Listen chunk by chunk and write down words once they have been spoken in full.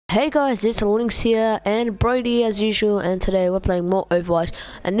Hey guys, it's Lynx here and Brody as usual, and today we're playing more Overwatch,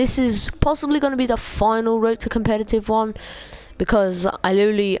 and this is possibly going to be the final road to competitive one because I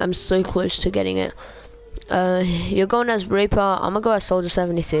literally am so close to getting it. You're going as Reaper, I'm gonna go as Soldier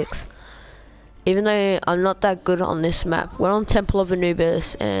 76. Even though I'm not that good on this map. We're on Temple of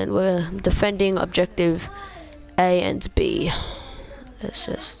Anubis and we're defending objective A and B. Let's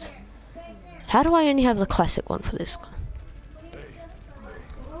just... How do I only have the classic one for this?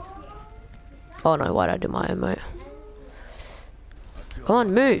 Oh no, why'd I do my emote? Come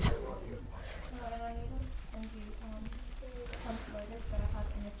on, move!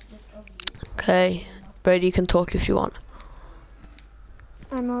 Okay, Brady, you can talk if you want.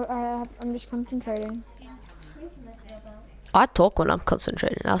 I'm just concentrating. I talk when I'm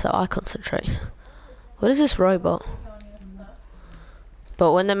concentrating, that's how I concentrate. What is this robot?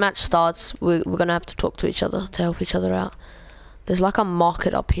 But when the match starts, we're gonna have to talk to each other to help each other out. There's like a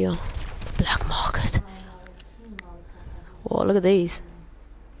market up here. Black market. Whoa, look at these.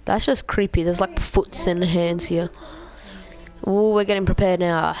 That's just creepy. There's like foots and hands here. Oh, we're getting prepared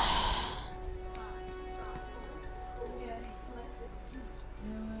now.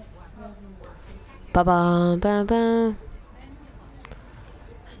 Ba ba ba ba.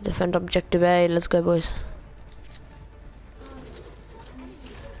 Defend objective A. Let's go, boys.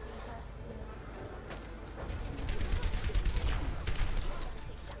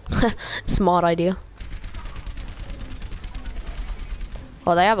 Smart idea.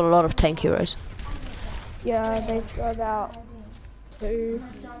 Oh, they have a lot of tank heroes. Yeah, they've got about 2.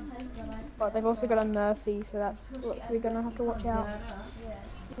 But they've also got a Mercy, so that's what we're gonna have to watch out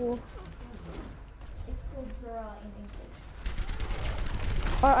for.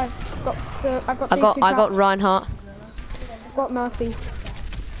 Oh, I got Reinhardt. I've got Mercy.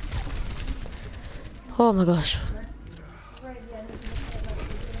 Oh my gosh.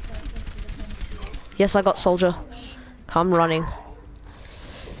 Yes, I got Soldier. Come running.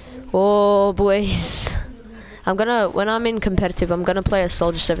 Oh, boys. When I'm in competitive, I'm gonna play as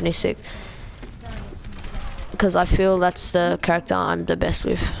Soldier 76. Because I feel that's the character I'm the best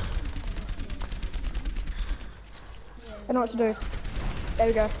with. I know what to do. There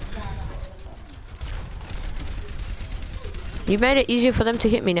we go. You made it easier for them to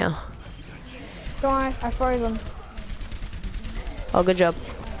hit me now. Don't worry, I froze them. Oh, good job.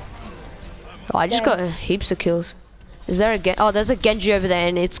 Oh, I just got heaps of kills. Is there a oh, there's a Genji over there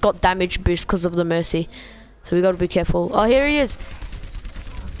and it's got damage boost because of the Mercy. So we gotta be careful. Oh, here he is.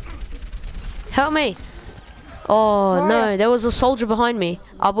 Help me. Oh, no, there was a soldier behind me.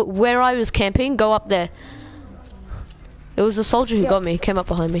 Where I was camping, go up there. It was the soldier who got me, came up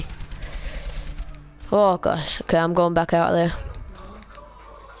behind me. Oh gosh, okay, I'm going back out there.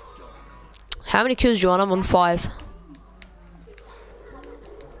 How many kills do you want? I'm on 5.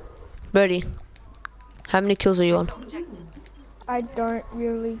 Birdie, how many kills are you on? I don't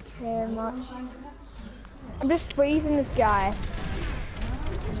really care much. I'm just freezing this guy.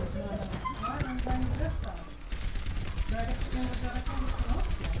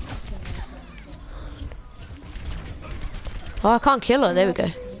 Oh, I can't kill her, there we go.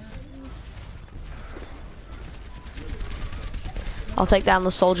 I'll take down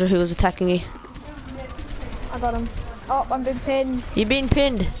the soldier who was attacking you. I got him. Oh, I'm being pinned. You've been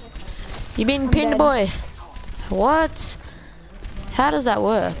pinned. You've been pinned, boy. What? How does that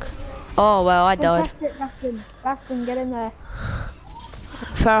work? Oh, well, I died. Fantastic, Baston, get in there.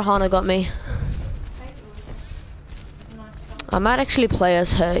 Farahana got me. I might actually play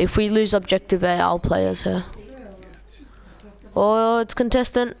as her. If we lose objective A, I'll play as her. Oh, it's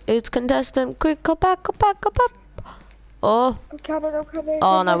contestant. It's contestant. Quick, go back, go back, go back. Oh. I'm coming.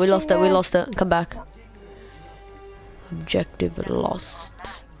 Oh no, we lost it. We lost it. Come back. Objective lost.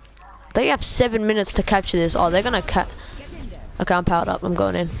 They have 7 minutes to capture this. Oh, they're gonna okay, I'm powered up. I'm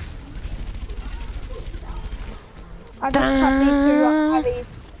going in. I just trapped these 2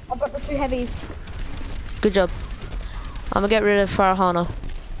 heavies. I've got the 2 heavies. Good job. I'm gonna get rid of Farahana.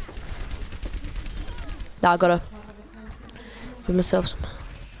 Nah, I got her. Give myself some.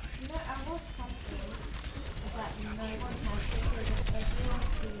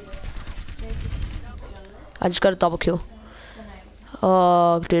 I just got a double kill.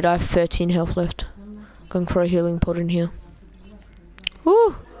 Oh, dude, I have 13 health left. Going for a healing pod in here.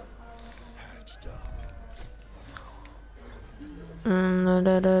 Woo!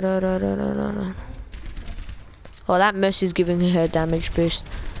 Oh, that Mercy's giving her damage boost.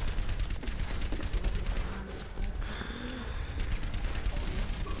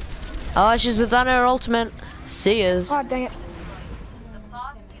 Oh, she's done her ultimate. See yous. Oh, dang it.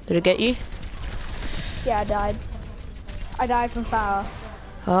 Did it get you? Yeah, I died. I died from fire.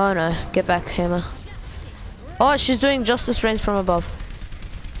 Oh no, get back, Hammer. Oh, she's doing justice range from above.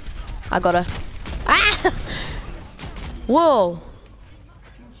 I got her. Ah! Whoa!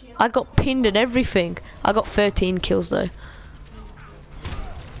 I got pinned and everything. I got 13 kills though.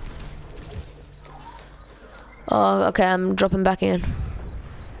 Oh, okay, I'm dropping back in.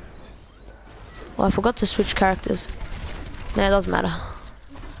 Oh, I forgot to switch characters. Nah, it doesn't matter.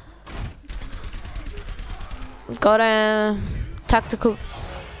 Got a tactical.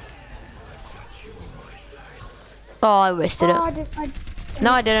 Oh, I wasted it.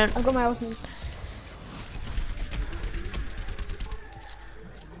 No, I didn't. I got my ultimate.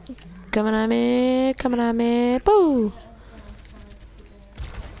 Coming at me, coming at me. Boo!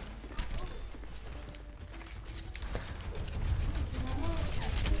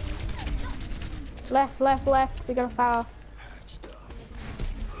 Left. We got a foul.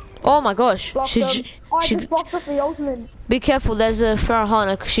 Oh my gosh. Blocked them. Oh, I just blocked with the ultimate. Be careful, there's a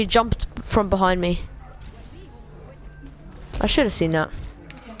Farahana, 'cause she jumped from behind me. I should have seen that.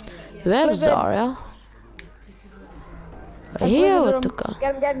 Where's Zarya? Here with the gun.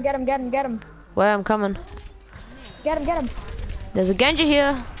 Get him. Where I'm coming. Get him. There's a Genji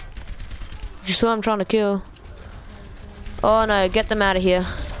here. Just who I'm trying to kill. Oh no, get them out of here.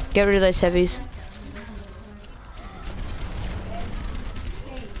 Get rid of those heavies.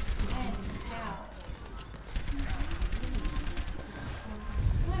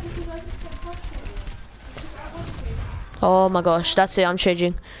 Oh my gosh, that's it, I'm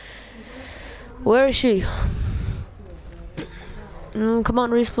changing. Where is she? Come on,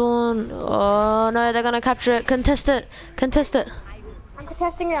 respawn. Oh no, they're gonna capture it. Contest it. I'm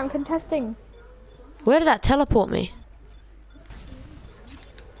contesting. Where did that teleport me?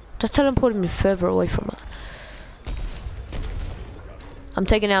 That teleported me further away from it. I'm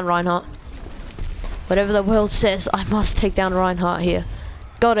taking down Reinhardt. Whatever the world says, I must take down Reinhardt here.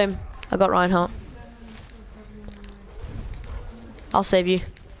 Got him. I got Reinhardt. I'll save you.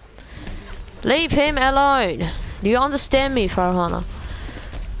 Leave him alone. Do you understand me, Farahana?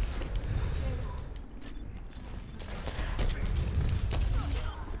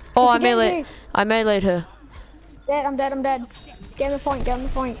 Oh, I meleeed her. I'm dead. Get on the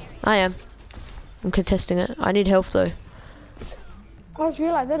point. I am. I'm contesting it. I need health though. I just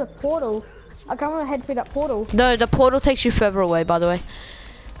realised there's a portal. I can't want to head through that portal. No, the portal takes you further away, by the way.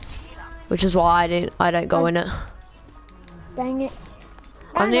 Which is why I don't go in it. Dang it.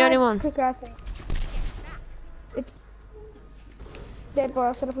 I'm the only one. Quicker, I think. It's dead, boy.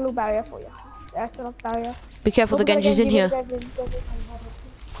 I'll set up a little barrier for you. I set up a barrier. Be careful, the Genji's in here.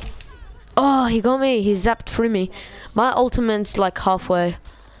 Oh, he got me. He zapped through me. My ultimate's like halfway.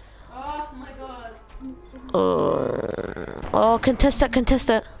 Oh my god. Oh, contest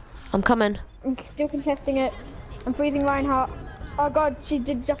it. I'm coming. I'm still contesting it. I'm freezing Reinhardt. Oh god, she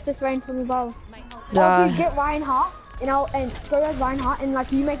did justice rain from above. Oh, if you get Reinhardt, and go as Reinhardt, and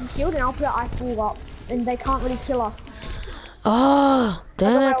like you make a shield, and I'll put ice wall up, and they can't really kill us. Oh,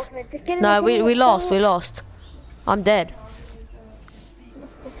 damn it. No, we lost. I'm dead.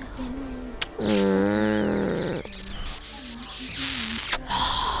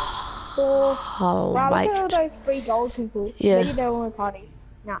 Oh, wow, right. look at all those 3 gold people. Yeah. Maybe they were in the party.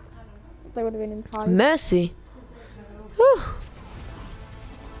 Nah. They would have been in the party. Mercy. Whew.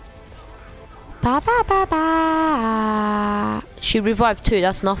 Ba. She revived too,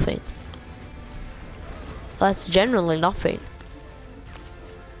 that's nothing. That's generally nothing.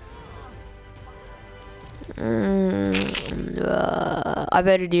 I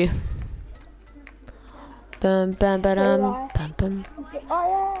voted you. Bum, bum, bum, bum, bum.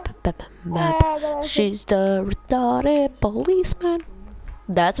 She's the retarded policeman.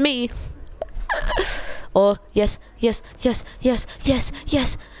 That's me. Oh, yes.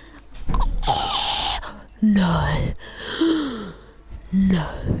 No.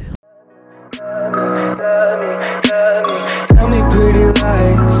 Tell me pretty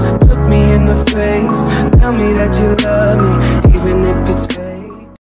lies, look me in the face. Tell me that you love me, even if it's fake.